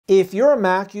If you're a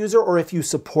Mac user, or if you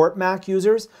support Mac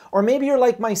users, or maybe you're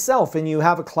like myself and you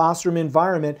have a classroom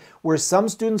environment where some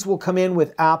students will come in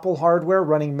with Apple hardware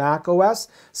running Mac OS,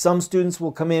 some students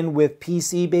will come in with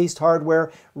PC-based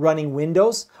hardware running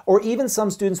Windows, or even some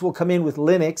students will come in with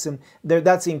Linux, and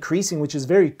that's increasing, which is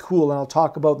very cool, and I'll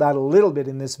talk about that a little bit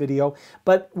in this video,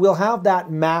 but we'll have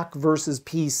that Mac versus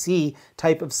PC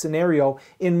type of scenario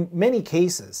in many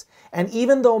cases. And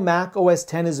even though Mac OS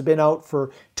X has been out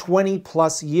for 20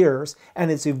 plus years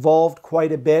and it's evolved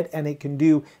quite a bit and it can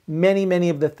do many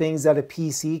of the things that a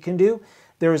PC can do,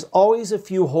 there's always a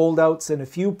few holdouts and a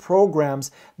few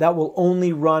programs that will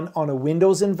only run on a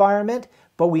Windows environment,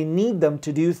 but we need them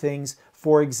to do things,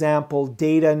 for example,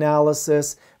 data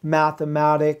analysis,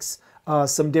 mathematics,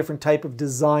 some different type of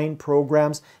design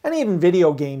programs, and even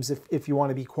video games if you want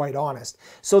to be quite honest.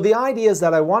 So the idea is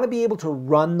that I want to be able to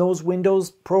run those Windows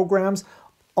programs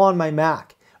on my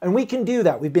Mac. And we can do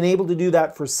that. We've been able to do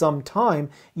that for some time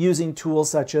using tools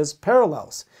such as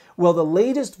Parallels. Well, the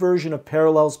latest version of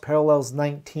Parallels, Parallels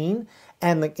 19,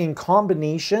 and in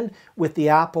combination with the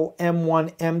Apple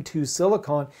M1, M2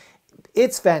 Silicon,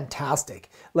 it's fantastic.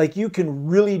 Like, you can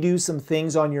really do some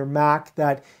things on your Mac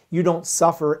that you don't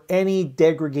suffer any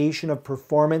degradation of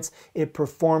performance. It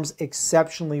performs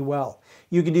exceptionally well.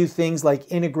 You can do things like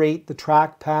integrate the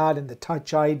trackpad and the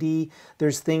Touch ID.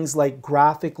 There's things like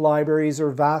graphic libraries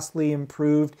are vastly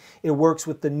improved. It works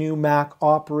with the new Mac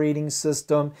operating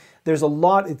system. There's a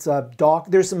lot,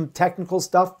 there's some technical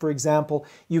stuff. For example,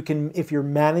 you can, if you're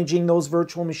managing those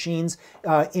virtual machines,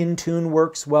 Intune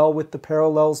works well with the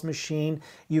Parallels machine.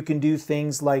 You can do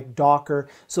things like Docker.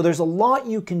 So there's a lot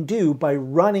you can do by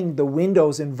running the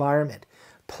Windows environment.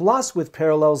 Plus, with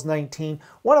Parallels 19,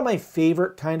 one of my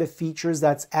favorite kind of features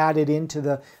that's added into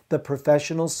the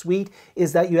professional suite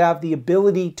is that you have the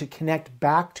ability to connect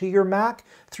back to your Mac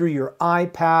through your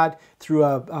iPad, through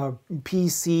a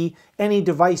PC, any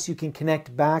device you can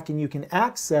connect back, and you can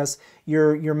access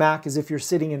your Mac as if you're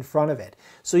sitting in front of it.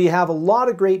 So you have a lot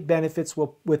of great benefits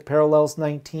with Parallels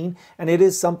 19, and it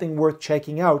is something worth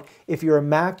checking out if you're a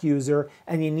Mac user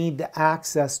and you need the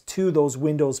access to those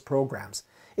Windows programs.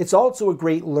 It's also a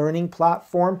great learning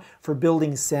platform for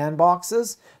building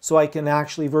sandboxes, so I can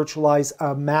actually virtualize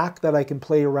a Mac that I can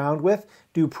play around with,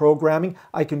 do programming.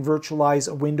 I can virtualize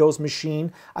a Windows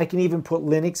machine. I can even put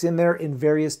Linux in there in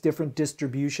various different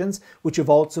distributions, which have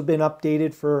also been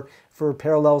updated for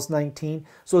Parallels 19.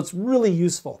 So it's really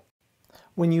useful.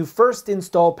 When you first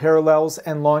install Parallels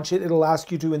and launch it, it'll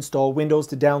ask you to install Windows,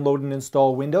 to download and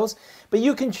install Windows, but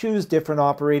you can choose different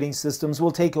operating systems.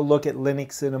 We'll take a look at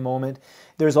Linux in a moment.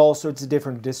 There's all sorts of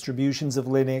different distributions of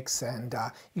Linux, and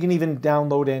you can even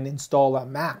download and install a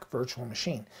Mac virtual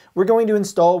machine. We're going to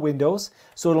install Windows,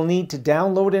 so it'll need to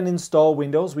download and install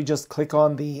Windows. We just click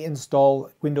on the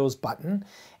Install Windows button,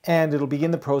 and it'll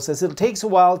begin the process. It takes a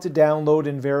while to download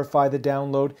and verify the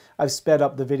download. I've sped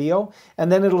up the video,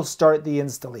 and then it'll start the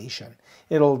installation.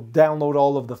 It'll download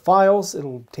all of the files.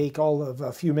 It'll take all of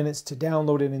a few minutes to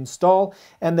download and install,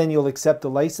 and then you'll accept the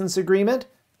license agreement.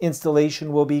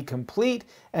 Installation will be complete,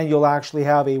 and you'll actually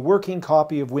have a working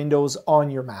copy of Windows on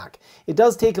your Mac. It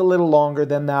does take a little longer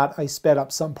than that. I sped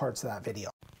up some parts of that video.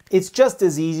 It's just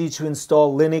as easy to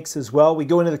install Linux as well. We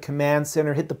go into the command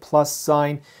center, hit the plus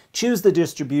sign, choose the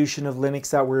distribution of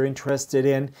Linux that we're interested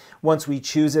in. Once we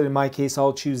choose it, in my case,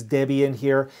 I'll choose Debian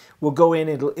here. We'll go in,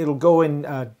 it'll go in,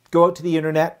 go out to the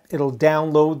internet. It'll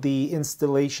download the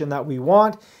installation that we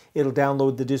want. It'll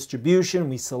download the distribution.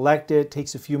 We select it. It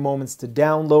takes a few moments to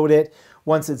download it.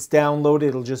 Once it's downloaded,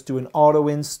 it'll just do an auto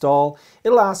install.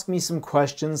 It'll ask me some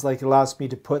questions, like it'll ask me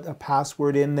to put a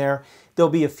password in there.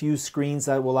 There'll be a few screens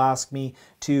that will ask me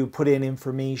to put in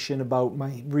information about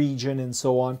my region and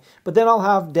so on. But then I'll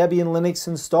have Debian Linux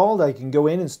installed. I can go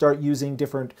in and start using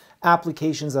different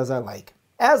applications as I like.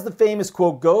 As the famous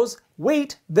quote goes,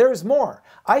 wait, there's more.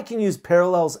 I can use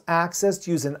Parallels Access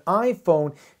to use an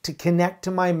iPhone to connect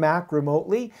to my Mac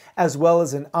remotely, as well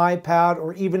as an iPad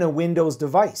or even a Windows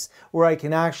device, where I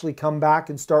can actually come back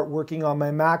and start working on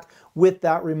my Mac with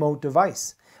that remote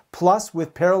device. Plus,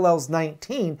 with Parallels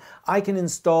 19, I can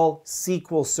install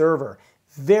SQL Server.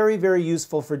 Very, very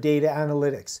useful for data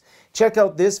analytics. Check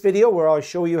out this video where I'll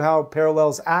show you how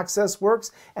Parallels Access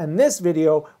works, and this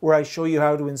video where I show you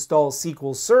how to install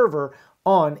SQL Server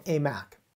on a Mac.